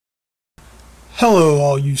Hello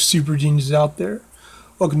all you super geniuses out there.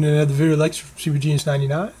 Welcome to another video lecture from Super Genius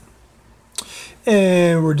 99.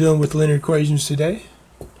 And we're dealing with linear equations today.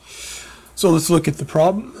 So let's look at the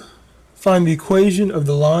problem. Find the equation of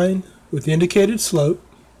the line with the indicated slope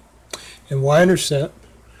and y-intercept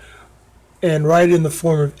and write it in the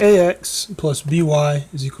form of ax plus by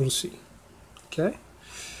is equal to c. Okay?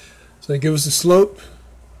 So they give us a slope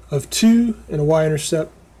of 2 and a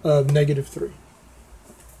y-intercept of -3.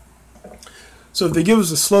 So if they give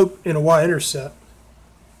us a slope and a y-intercept,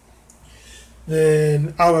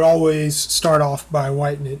 then I would always start off by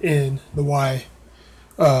writing it in the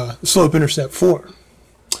slope-intercept form.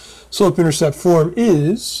 Slope-intercept form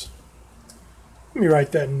is, let me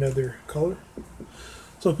write that in another color.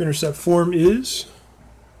 Slope-intercept form is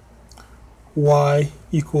y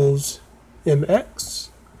equals mx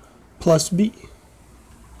plus b.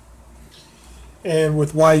 And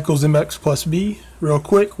with y equals mx plus b, real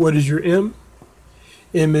quick, what is your m?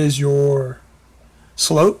 M is your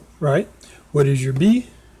slope, right? What is your b?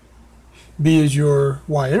 B is your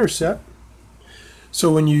y-intercept.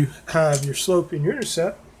 So when you have your slope and your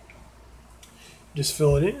intercept, just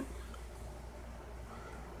fill it in.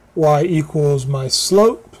 Y equals my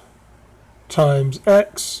slope times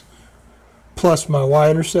x plus my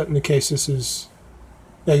y-intercept. In the case this is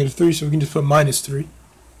 -3, so we can just put -3.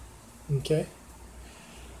 Okay.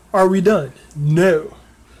 Are we done? No.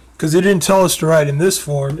 Because it didn't tell us to write in this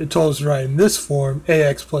form, it told us to write in this form,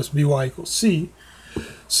 ax plus by equals c.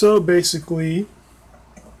 So basically,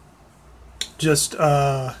 just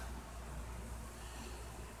get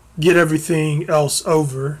everything else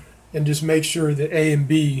over and just make sure that a and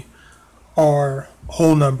b are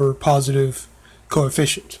whole number positive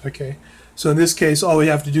coefficients. Okay, so in this case, all we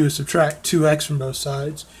have to do is subtract 2x from both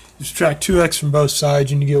sides. You subtract 2x from both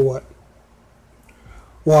sides and you get what?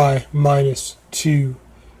 Y minus 2x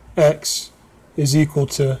is equal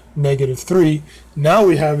to -3. Now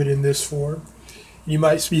we have it in this form. You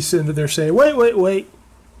might be sitting there saying, wait.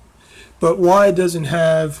 But y doesn't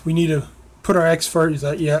have, we need to put our x first. Is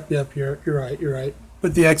that, yep, you're right.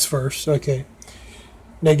 Put the x first, okay.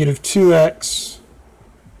 -2x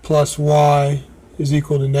plus y is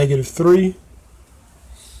equal to -3.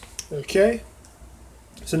 Okay.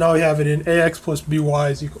 So now we have it in ax plus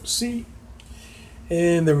by is equal to c.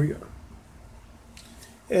 And there we go.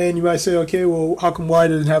 And you might say, okay, well, how come y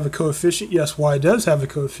doesn't have a coefficient? Yes, y does have a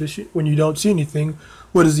coefficient. When you don't see anything,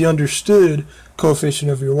 what is the understood coefficient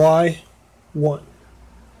of your y? 1.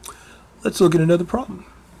 Let's look at another problem.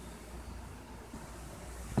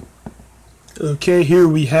 Okay, here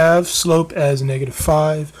we have slope as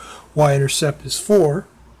 -5, y-intercept is 4.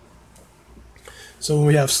 So when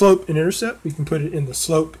we have slope and intercept, we can put it in the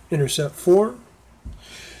slope-intercept form.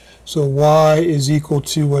 So y is equal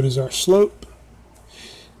to, what is our slope?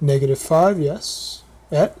 -5, yes.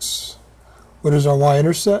 X. What is our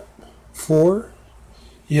y-intercept? 4.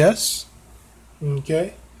 Yes.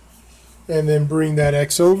 Okay. And then bring that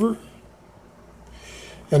x over.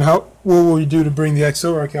 And what will we do to bring the x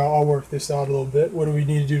over? Okay, I'll work this out a little bit. What do we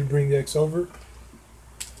need to do to bring the x over?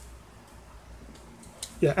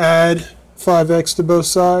 Yeah, add 5x to both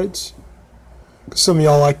sides. Some of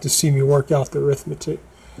y'all like to see me work out the arithmetic.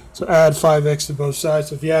 So add 5x to both sides.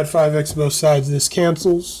 So if you add 5x to both sides, this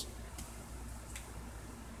cancels.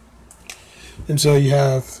 And so you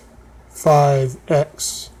have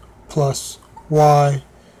 5x plus y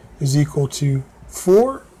is equal to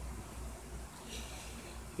 4.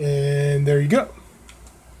 And there you go.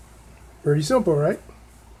 Pretty simple, right?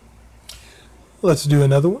 Let's do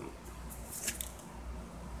another one.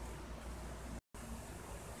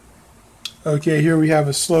 Okay, here we have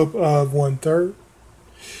a slope of 1/3.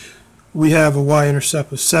 We have a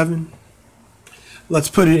y-intercept of 7. Let's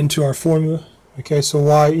put it into our formula. Okay, so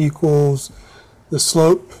y equals the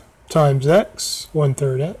slope times x,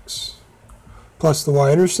 1/3 x, plus the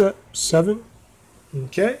y-intercept, 7.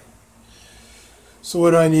 Okay. So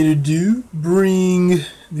what do I need to do? Bring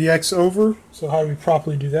the x over. So how do we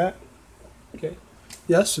properly do that? Okay.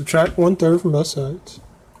 Yes, subtract 1/3 from both sides.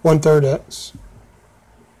 1/3 x.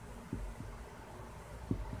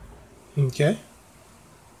 Okay.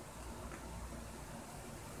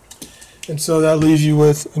 And so that leaves you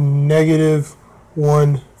with a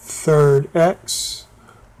 -1/3 x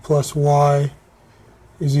plus y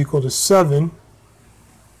is equal to 7.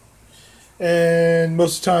 And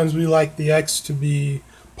most of the times we like the x to be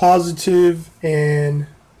positive and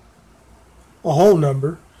a whole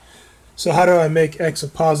number. So how do I make x a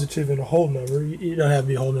positive and a whole number? You don't have to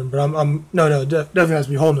be a whole number. No, definitely has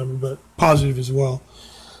to be a whole number, but positive as well.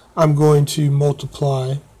 I'm going to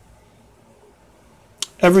multiply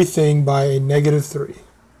everything by a -3.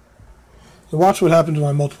 And watch what happens when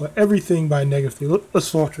I multiply everything by negative 3.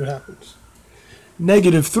 Let's watch what happens.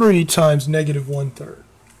 Negative 3 times negative 1/3.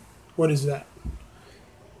 What is that?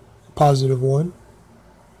 Positive 1.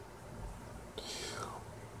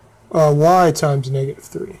 Y times negative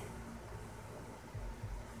 3.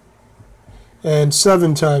 And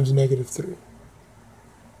 7 times negative 3.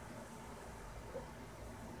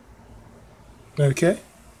 Okay?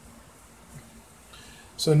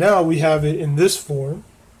 So now we have it in this form.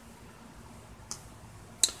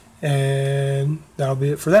 And that'll be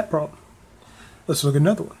it for that problem. Let's look at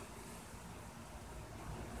another one.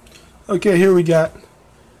 Okay, here we got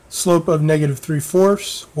slope of negative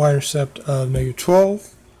 3/4, y-intercept of negative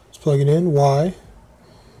 12. Let's plug it in. Y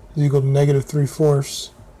is equal to negative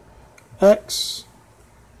 3/4 x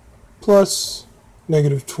plus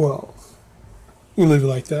negative 12. You can leave it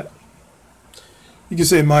like that. You can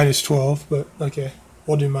say minus 12, but okay,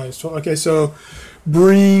 we'll do minus 12. Okay, so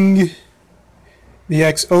bring the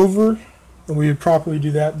x over, and we would properly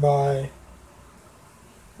do that by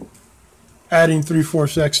adding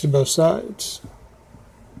 3/4 x to both sides.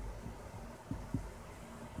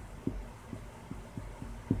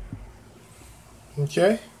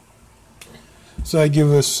 Okay, so that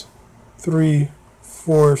gives us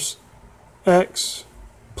 3/4 x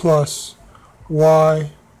plus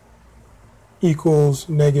y equals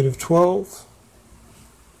negative 12.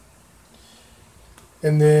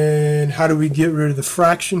 And then how do we get rid of the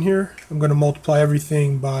fraction here? I'm going to multiply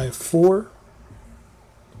everything by 4.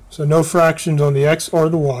 So no fractions on the x or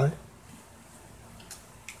the y.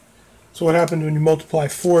 So what happens when you multiply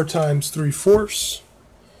 4 times 3/4?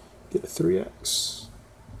 Get 3x.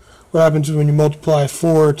 What happens when you multiply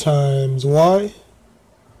 4 times y?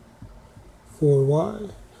 4y.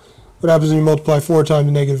 What happens when you multiply 4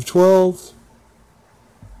 times negative 12?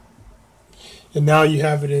 And now you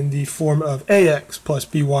have it in the form of ax plus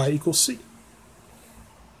by equals c.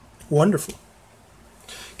 Wonderful.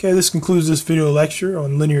 Okay, this concludes this video lecture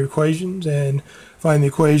on linear equations and find the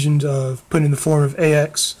equations of putting in the form of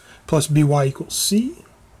ax plus by equals c.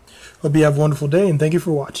 Hope you have a wonderful day, and thank you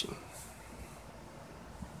for watching.